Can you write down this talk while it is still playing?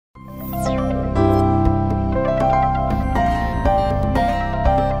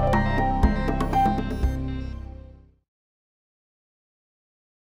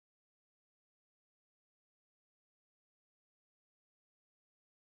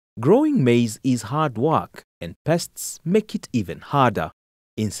Growing maize is hard work, and pests make it even harder.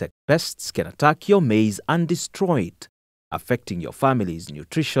 Insect pests can attack your maize and destroy it, affecting your family's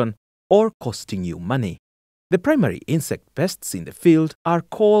nutrition or costing you money. The primary insect pests in the field are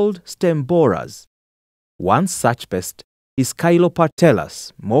called stem borers. One such pest is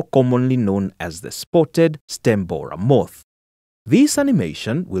Chilopartellus, more commonly known as the spotted stem borer moth. This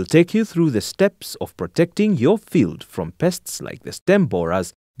animation will take you through the steps of protecting your field from pests like the stem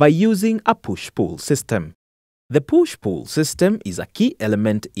borers by using a push-pull system. The push-pull system is a key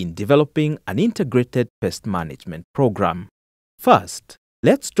element in developing an integrated pest management program. First,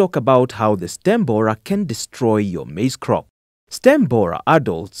 let's talk about how the stem borer can destroy your maize crop. Stem borer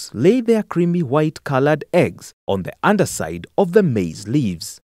adults lay their creamy white-colored eggs on the underside of the maize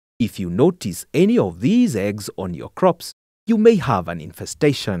leaves. If you notice any of these eggs on your crops, you may have an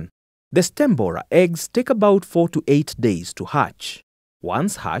infestation. The stem borer eggs take about 4 to 8 days to hatch.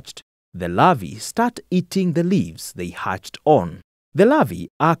 Once hatched, the larvae start eating the leaves they hatched on. The larvae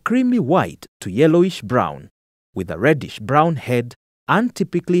are creamy white to yellowish-brown, with a reddish-brown head and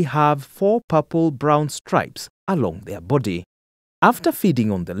typically have 4 purple-brown stripes along their body. After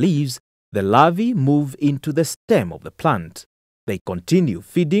feeding on the leaves, the larvae move into the stem of the plant. They continue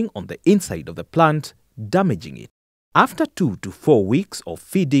feeding on the inside of the plant, damaging it. After 2 to 4 weeks of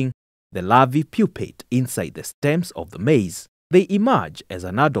feeding, the larvae pupate inside the stems of the maize. They emerge as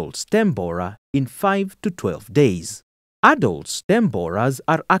an adult stem borer in 5 to 12 days. Adult stem borers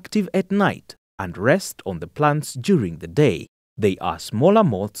are active at night and rest on the plants during the day. They are smaller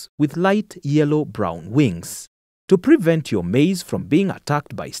moths with light yellow-brown wings. To prevent your maize from being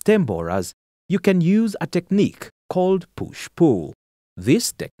attacked by stem borers, you can use a technique called push-pull.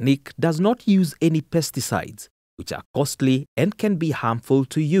 This technique does not use any pesticides, which are costly and can be harmful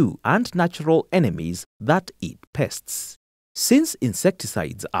to you and natural enemies that eat pests. Since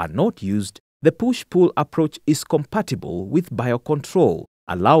insecticides are not used, the push-pull approach is compatible with Biocontrol,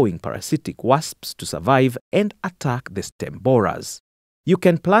 allowing parasitic wasps to survive and attack the stem borers. You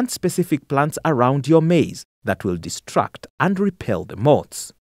can plant specific plants around your maize that will distract and repel the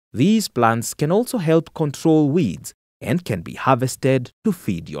moths. These plants can also help control weeds and can be harvested to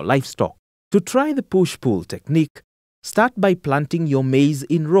feed your livestock. To try the push-pull technique, start by planting your maize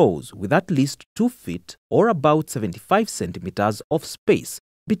in rows with at least 2 feet or about 75 centimeters of space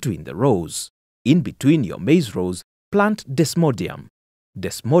between the rows. In between your maize rows, plant Desmodium.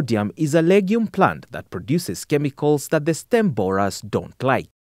 Desmodium is a legume plant that produces chemicals that the stem borers don't like.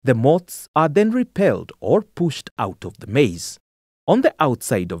 The moths are then repelled or pushed out of the maize. On the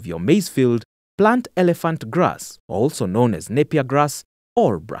outside of your maize field, plant elephant grass, also known as napier grass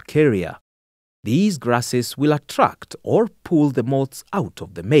or bracharia. These grasses will attract or pull the moths out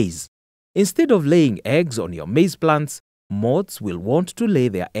of the maize. Instead of laying eggs on your maize plants, moths will want to lay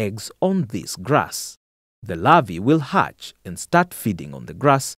their eggs on this grass. The larvae will hatch and start feeding on the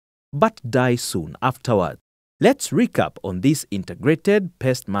grass, but die soon afterward. Let's recap on this integrated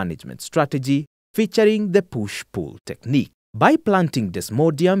pest management strategy featuring the push-pull technique. By planting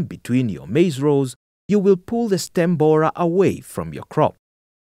Desmodium between your maize rows, you will pull the stem borer away from your crop.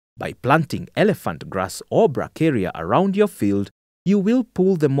 By planting elephant grass or bracharia around your field, you will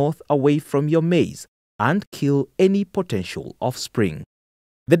pull the moth away from your maize and kill any potential offspring.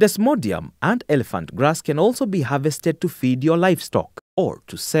 The Desmodium and elephant grass can also be harvested to feed your livestock or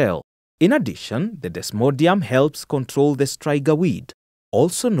to sell. In addition, the Desmodium helps control the striga weed,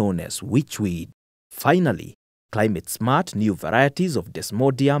 also known as witchweed. Finally, climate-smart new varieties of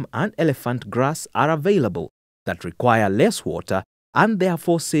Desmodium and elephant grass are available that require less water and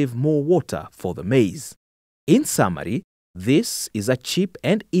therefore save more water for the maize. In summary, this is a cheap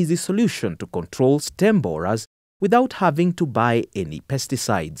and easy solution to control stem borers without having to buy any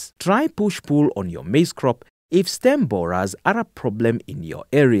pesticides. Try push-pull on your maize crop if stem borers are a problem in your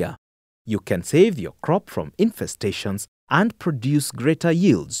area. You can save your crop from infestations and produce greater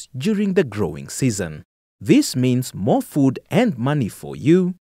yields during the growing season. This means more food and money for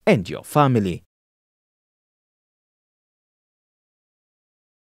you and your family.